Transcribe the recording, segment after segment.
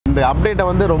இந்த அப்டேட்டை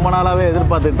வந்து ரொம்ப நாளாகவே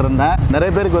எதிர்பார்த்துட்டு இருந்தேன்.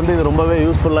 நிறைய பேருக்கு வந்து இது ரொம்பவே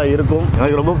யூஸ்ஃபுல்லாக இருக்கும்.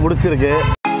 எனக்கு ரொம்ப பிடிச்சிருக்கு.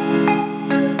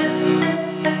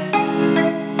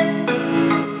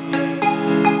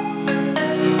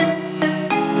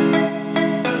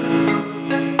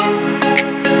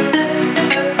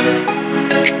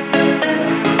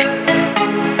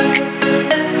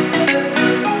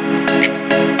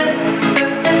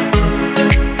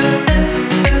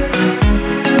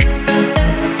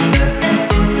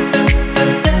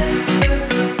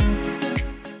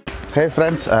 ஹே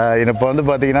ஃப்ரெண்ட்ஸ், இப்போ வந்து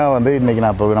பார்த்தீங்கன்னா இன்றைக்கி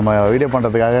நான் இப்போ நம்ம வீடியோ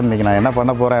பண்ணுறதுக்காக இன்றைக்கி நான் என்ன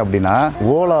பண்ண போகிறேன் அப்படின்னா,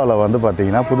 ஓலாவில் வந்து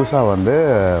பார்த்தீங்கன்னா புதுசாக வந்து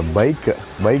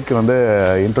பைக் வந்து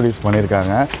இன்ட்ரடியூஸ்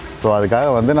பண்ணியிருக்காங்க. ஸோ அதுக்காக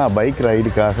வந்து நான் பைக்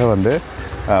ரைடுக்காக வந்து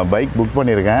பைக் புக்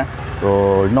பண்ணியிருக்கேன். ஸோ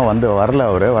இன்னும் வரல,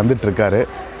 அவர் வந்துட்டுருக்காரு.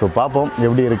 ஸோ பார்ப்போம்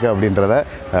எப்படி இருக்குது அப்படின்றத.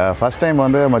 ஃபஸ்ட் டைம்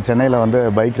வந்து நம்ம சென்னையில் வந்து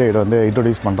பைக் ரைடு வந்து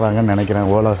இன்ட்ரடியூஸ் பண்ணுறாங்கன்னு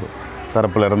நினைக்கிறேன் ஓலா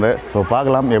தரப்புலேருந்து. ஸோ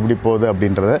பார்க்கலாம் எப்படி போகுது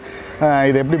அப்படின்றத.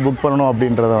 இதை எப்படி புக் பண்ணணும்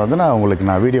அப்படின்றத வந்து நான்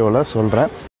உங்களுக்கு வீடியோவில்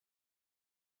சொல்கிறேன்.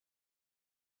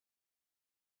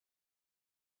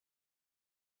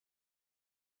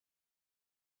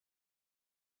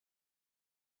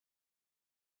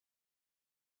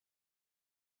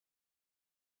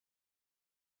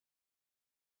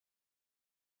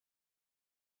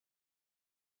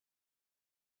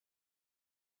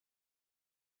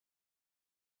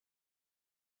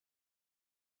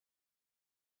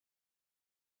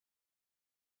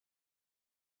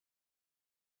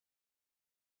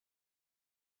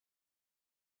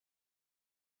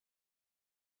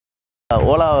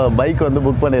 ஓலா பைக் வந்து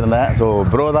புக் பண்ணியிருந்தேன். ஸோ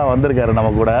ப்ரோ தான் வந்திருக்காரு நம்ம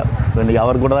கூட. ஸோ இன்றைக்கி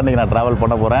அவர் கூட தான் இன்றைக்கி நான் ட்ராவல்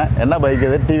பண்ண போகிறேன். என்ன பைக்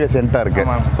இது? டிவிஎஸ் சென்ட்டாக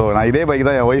இருக்குது. ஸோ நான் இதே பைக்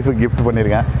தான் என் ஒய்ஃபுக்கு கிஃப்ட்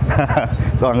பண்ணியிருக்கேன்.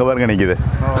 ஸோ அங்கே பாருங்க நிற்கிது.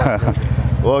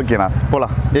 ஓகேண்ணா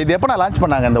போகலாம். இது எப்போ நான் லான்ச்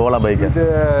பண்ணாங்க இந்த ஓலா பைக்கு? இது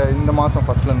இந்த மாதம்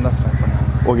ஃபஸ்ட்லேருந்து தான் ஸ்டார்ட் பண்ணாங்க.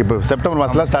 ஓகே, இப்போ செப்டம்பர்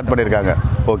மாதத்தில் ஸ்டார்ட் பண்ணியிருக்காங்க.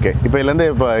 ஓகே, இப்போ இதுலேருந்து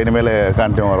இப்போ இனிமேல்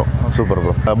கண்டினியூ வரும். Super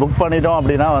bro. புக் பண்ணிட்டோம்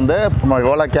அப்படின்னா வந்து நம்ம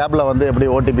ஓலா கேபில் வந்து எப்படி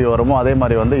ஓடிபி வருமோ அதே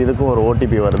மாதிரி வந்து இதுக்கும் ஒரு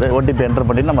ஓடிபி வருது. ஓடிபி என்டர்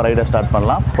பண்ணிட்டு நம்ம ரைடை ஸ்டார்ட்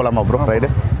பண்ணலாம். போகலாமா ப்ரோ ரைடு?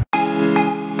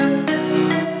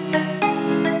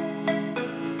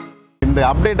 இந்த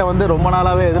அப்டேட்டை வந்து ரொம்ப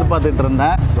நாளாகவே எதிர்பார்த்துட்டு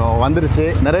இருந்தேன். ஸோ வந்துருச்சு.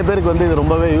 நிறைய பேருக்கு வந்து இது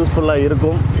ரொம்பவே யூஸ்ஃபுல்லாக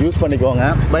இருக்கும். யூஸ் பண்ணிக்கோங்க.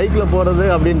 பைக்கில் போகிறது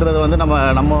அப்படின்றது வந்து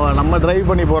நம்ம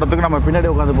ட்ரைவ் பண்ணி போகிறதுக்கும் நம்ம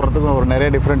பின்னாடி உட்காந்து போகிறதுக்கும் ஒரு நிறைய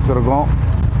டிஃப்ரென்ஸ் இருக்கும்.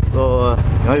 ஸோ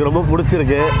எனக்கு ரொம்ப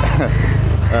பிடிச்சிருக்கு.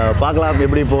 பார்க்கலாம்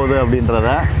எப்படி போகுது அப்படின்றத.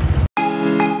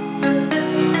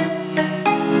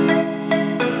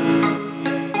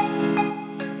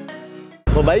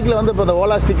 இப்போ பைக்கில் வந்து இப்போ இந்த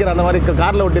ஓலா ஸ்டிக்கர் அந்த மாதிரி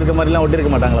காரில் ஒட்டியிருக்க மாதிரிலாம்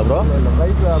ஒட்டியிருக்க மாட்டாங்களா ப்ரோ? இல்லை,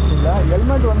 பைக்கில் அப்படி இல்லை.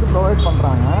 ஹெல்மெட் வந்து ப்ரொவைட்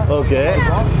பண்ணுறாங்க. ஓகே,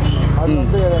 அது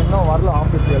வந்து இன்னும் வரல.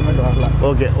 ஆஃபீஸ் ஹெல்மெட் வரல.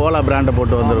 ஓகே, ஓலா பிராண்டை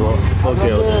போட்டு வந்துருவோம்.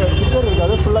 Okay okay. ஸ்டிக்கர்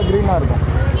இருக்காது, ஃபுல்லாக க்ரீனாக இருக்கும்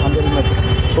அந்த ஹெல்மெட்.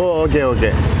 ஓ ஓகே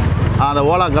ஓகே. அந்த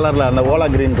ஓலா கலரில், அந்த ஓலா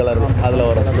க்ரீன் கலர் அதில்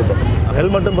வரும். சூப்பர்.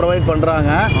 ஹெல்மெட்டும் ப்ரொவைட் பண்ணுறாங்க.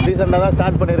 ரீசெண்டாக தான்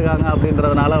ஸ்டார்ட் பண்ணியிருக்காங்க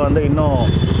அப்படின்றதுனால வந்து இன்னும்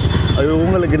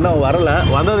உங்களுக்கு இன்னும் வரலை.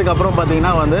 வந்ததுக்கப்புறம்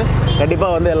பார்த்தீங்கன்னா வந்து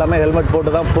கண்டிப்பாக வந்து எல்லாமே ஹெல்மெட்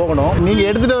போட்டு தான் போகணும். நீங்கள்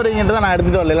எடுத்துகிட்டு வரீங்கன்றதை நான்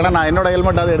எடுத்துகிட்டு வரல, இல்லைன்னா நான் என்னோடய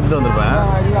ஹெல்மெட்டாவது எடுத்துகிட்டு வந்திருப்பேன்.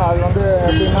 இல்லை, அது வந்து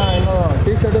எப்படின்னா இன்னும்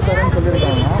டிஷர்ட்டு தரேன்னு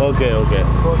சொல்லியிருக்காங்க. Okay okay.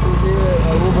 இப்போ ஸ்விக்கி,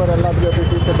 ஊபர் எல்லாத்துக்கும் எப்படி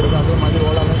டிஷர்ட் இருக்குது அதே மாதிரி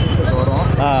ஓலாமே டிஷர்ட் வரும்.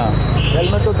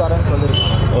 ஹெல்மெட்டும் தரேன்னு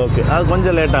சொல்லியிருக்காங்க. ஓகே, அது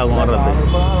கொஞ்சம் லேட் ஆகும் வர்றது.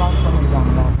 இப்போ தான் லான்ச்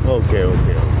பண்ணியிருக்காங்க. Okay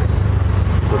okay.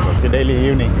 Super. Daily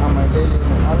evening. ஆமாம், டெய்லி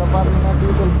ஈவினிங். அதை பார்த்தீங்கன்னா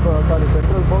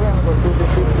பெட்ரோல் போக எனக்கு ஒரு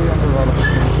 250-300 வரும்.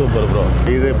 Super bro.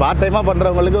 இது பார்ட் டைமாக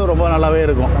பண்ணுறவங்களுக்கு ரொம்ப நல்லாவே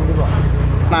இருக்கும். கண்டிப்பாக.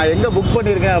 நான் எங்கே புக்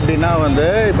பண்ணியிருக்கேன் அப்படின்னா வந்து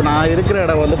இப்போ நான் இருக்கிற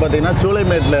இடம் வந்து பார்த்திங்கன்னா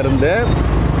சூளைமேட்டில் இருந்து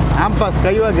ஆம்பாஸ்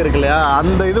ஸ்கைவாக் இருக்கு இல்லையா,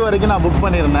 அந்த இது வரைக்கும் நான் புக்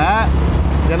பண்ணியிருந்தேன்.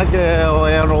 எனக்கு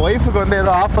என்னோடய ஒய்ஃபுக்கு வந்து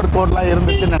ஏதோ ஆஃபர் கோட்லாம்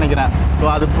இருந்துச்சுன்னு நினைக்கிறேன்.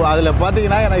 ஸோ அதில்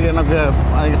பார்த்தீங்கன்னா எனக்கு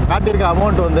காட்டியிருக்க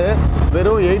அமௌண்ட் வந்து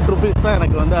வெறும் 8 ருபீஸ் தான்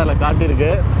எனக்கு வந்து அதில்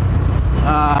காட்டியிருக்கு.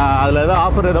 அதில் ஏதோ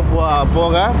ஆஃபர் ஏதோ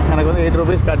போக எனக்கு வந்து 8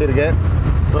 ருபீஸ் காட்டியிருக்கு.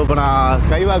 ஸோ இப்போ நான்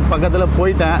ஸ்கைவாக் பக்கத்தில்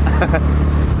போயிட்டேன்.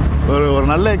 ஒரு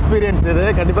நல்ல எக்ஸ்பீரியன்ஸ் இது.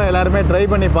 கண்டிப்பாக எல்லாருமே ட்ரை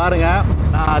பண்ணி பாருங்கள்.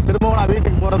 நான் திரும்பவும்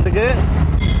வீட்டுக்கு போகிறதுக்கு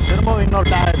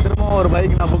திரும்பவும் ஒரு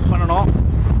பைக் நான் புக் பண்ணணும்.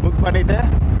 புக் பண்ணிவிட்டு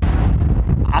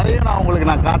அதையும் நான்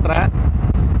உங்களுக்கு காட்டுறேன்.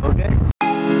 ஓகே.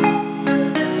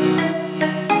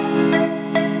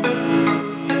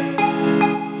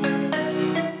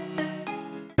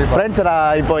 ஃப்ரெண்ட்ஸ்,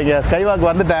 நான் இப்போ இங்கே ஸ்கைவாக்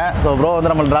வந்துட்டேன். ஸோ ப்ரோ வந்து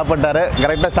நம்மளை ட்ராப் பண்ணிட்டாரு.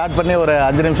 கரெக்டாக ஸ்டார்ட் பண்ணி ஒரு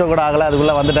 5 நிமிஷம் கூட ஆகலை,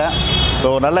 அதுக்குள்ளே வந்துட்டேன். ஸோ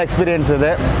நல்ல எக்ஸ்பீரியன்ஸ்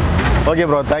இது. Okay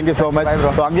bro, thank you so much.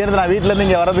 So அங்கேருந்து நான் வீட்டிலேருந்து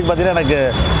இங்கே வரதுக்கு பார்த்தீங்கன்னா எனக்கு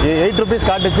 8 ருபீஸ்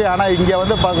காட்டுச்சு. ஆனால் இங்கே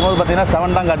வந்து பார்க்கும்போது பார்த்தீங்கன்னா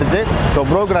 7 தான் காட்டுச்சு. ஸோ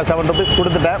ப்ரோக்கு நான் 7 ருபீஸ்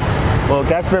கொடுத்துட்டேன். ஓ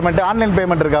கேஷ் பேமெண்ட் ஆன்லைன்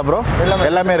பேமெண்ட் இருக்கா ப்ரோ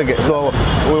எல்லாமே இருக்குது ஸோ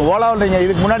ஓலாவில் நீங்கள்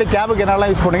இதுக்கு முன்னாடி கேபுக்கு என்னெல்லாம்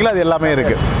யூஸ் பண்ணீங்களோ அது எல்லாமே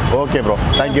இருக்குது okay bro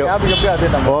thank you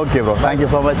okay bro thank you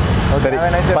so much சரி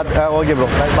ஓகே ப்ரோ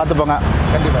பார்த்து போங்க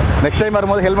கண்டிப்பாக நெக்ஸ்ட் டைம்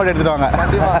வரும்போது ஹெல்மெட் எடுத்துகிட்டு வாங்க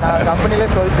கம்பெனிலே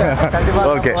சொல்லிட்டேன்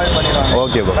கண்டிப்பாக ஓகே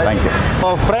ஓகே ப்ரோ தேங்க்யூ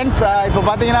ஓ ஃப்ரெண்ட்ஸ் இப்போ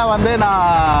பார்த்தீங்கன்னா வந்து நான்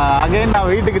அகைன்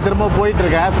நான் வீட்டுக்கு திரும்ப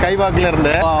போயிட்டுருக்கேன்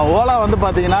ஸ்கைவாக்லேருந்து ஓலா வந்து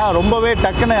பார்த்தீங்கன்னா ரொம்பவே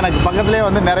டக்குன்னு எனக்கு பக்கத்துலேயே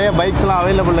வந்து நிறைய பைக்ஸ்லாம்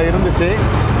அவைலபிளில் இருந்துச்சு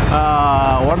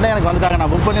உடனே எனக்கு வந்துட்டாங்க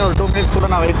நான் புக் பண்ணி ஒரு 2 மினிட்ஸ் கூட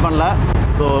நான் வெயிட் பண்ணல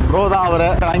ஸோ ப்ரோ தான் அவர்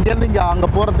இங்கேருந்து இங்கே அங்கே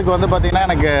போகிறதுக்கு வந்து பார்த்தீங்கன்னா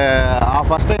எனக்கு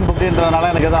ஃபஸ்ட் டைம்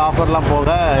புக்கின்றதுனால எனக்கு எதாவது ஆஃபர்லாம்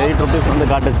போக 8 ருபீஸ் வந்து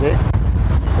காட்டுச்சு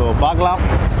ஸோ பார்க்கலாம்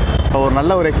ஒரு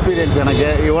நல்ல ஒரு எக்ஸ்பீரியன்ஸ் எனக்கு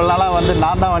இவ்வளோ நாளாக வந்து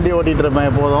நான் தான் வண்டி ஓட்டிகிட்டு இருப்பேன்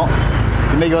எப்போதும்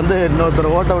இன்றைக்கி வந்து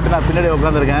இன்னொருத்தர் ஓட்ட விட்டு நான் பின்னாடி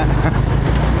உட்காந்துருக்கேன்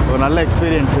ஒரு நல்ல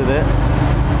எக்ஸ்பீரியன்ஸ் இது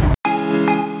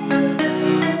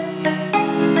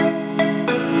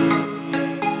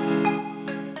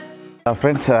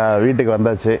ஃப்ரெண்ட்ஸ் வீட்டுக்கு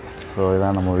வந்தாச்சு ஸோ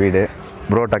இதான் நம்ம வீடு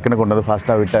ப்ரோ டக்குன்னு கொண்டு வந்து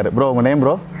ஃபாஸ்ட்டாக விட்டார் ப்ரோ உங்கள் நேம்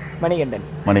ப்ரோ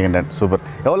மணிகண்டன் சூப்பர்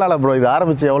எவ்வளோ நாளாக ப்ரோ இது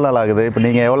ஆரம்பிச்சு எவ்வளோ நாள் ஆகுது இப்போ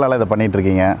நீங்கள் எவ்வளோ நாளாக இதை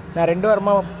பண்ணிகிட்ருக்கீங்க நான் 2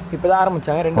 வாரமாக இப்போ தான்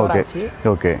ஆரம்பித்தாங்க 2 வாரம் ஆச்சு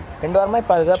ஓகே 2 வாரமாக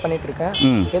இப்போ அதுதான் பண்ணிகிட்ருக்கேன்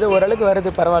ஏதோ ஓரளவுக்கு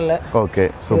வருது பரவாயில்ல okay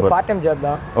super part time job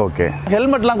தான் ஓகே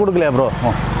ஹெல்மெட்லாம் கொடுக்கலையா ப்ரோ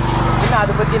இன்னும்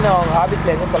அதை பற்றி நான் அவங்க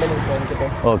ஆஃபீஸில் எதுவும் சொல்ல முடியாது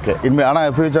ஓகே இனிமேல்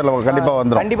ஆனால் ஃபியூச்சரில்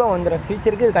கண்டிப்பாக வந்துடும்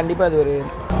ஃபியூச்சருக்கு கண்டிப்பாக அது ஒரு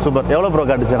சூப்பர் எவ்வளோ ப்ரோ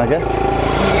காட்டுச்சு எனக்கு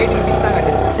 8 ருபீஸ் தான்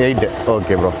காட்டுது 8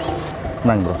 ஓகே ப்ரோ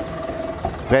நாங்க ப்ரோ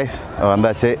கைஸ்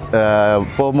வந்தாச்சு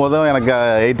போகும்போதும் எனக்கு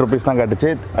 8 ருபீஸ் தான் காட்டுச்சு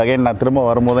அகைன் நான் திரும்ப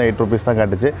வரும்போதும் 8 ருபீஸ் தான்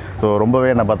காட்டுச்சு ஸோ ரொம்பவே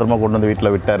என்னை பத்திரமா கொண்டு வந்து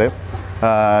வீட்டில் விட்டார்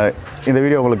இந்த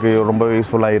வீடியோ உங்களுக்கு ரொம்ப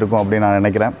யூஸ்ஃபுல்லாக இருக்கும் அப்படின்னு நான்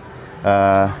நினைக்கிறேன்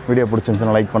வீடியோ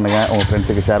பிடிச்சிருந்துச்சுன்னா லைக் பண்ணுங்கள் உங்கள்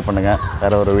ஃப்ரெண்ட்ஸுக்கு ஷேர் பண்ணுங்கள்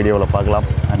வேறு ஒரு வீடியோவில் பார்க்கலாம்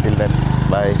until then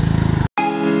bye